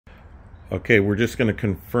Okay, we're just going to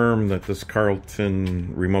confirm that this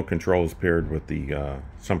Carlton remote control is paired with the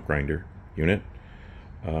sump grinder unit.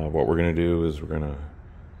 What we're going to do is we're going to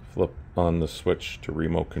flip on the switch to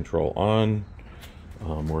remote control on.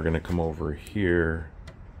 We're going to come over here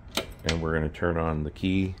and we're going to turn on the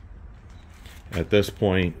key. At this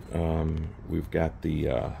point, we've got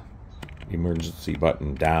the emergency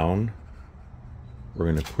button down. We're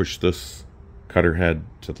going to push this cutter head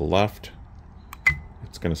to the left.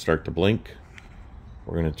 It's going to start to blink.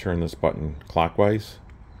 We're going to turn this button clockwise.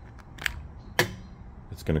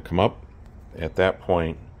 It's going to come up. At that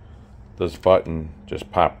point, this button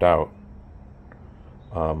just popped out.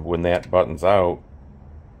 When that button's out,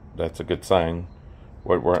 that's a good sign.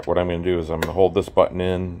 What I'm going to do is I'm going to hold this button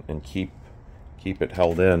in and keep it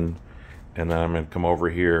held in, and then I'm going to come over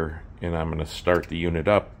here and I'm going to start the unit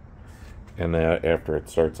up. And then after it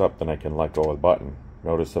starts up, then I can let go of the button.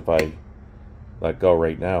 Notice if I let go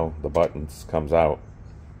right now, the button comes out.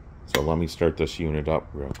 So let me start this unit up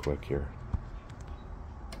real quick here.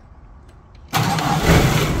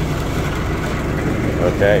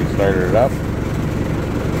 Okay, started it up.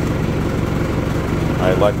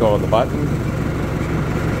 I let go of the button.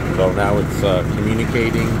 So now it's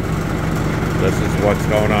communicating. This is what's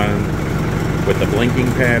going on with the blinking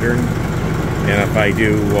pattern. And if I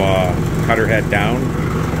do cutter head down,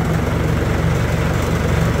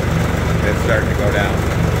 it's starting to go down.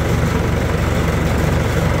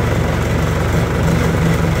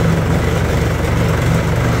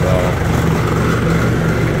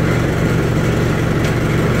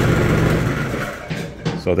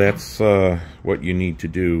 So that's what you need to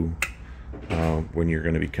do when you're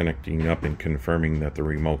going to be connecting up and confirming that the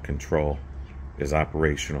remote control is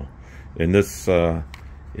operational. In this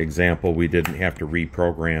example, we didn't have to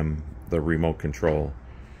reprogram the remote control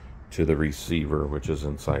to the receiver, which is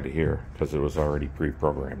inside of here, because it was already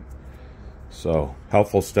pre-programmed. So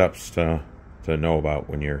helpful steps to know about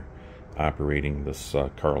when you're operating this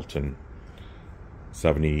Carlton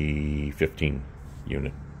 7015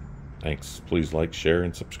 unit. Thanks. Please like, share,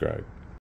 and subscribe.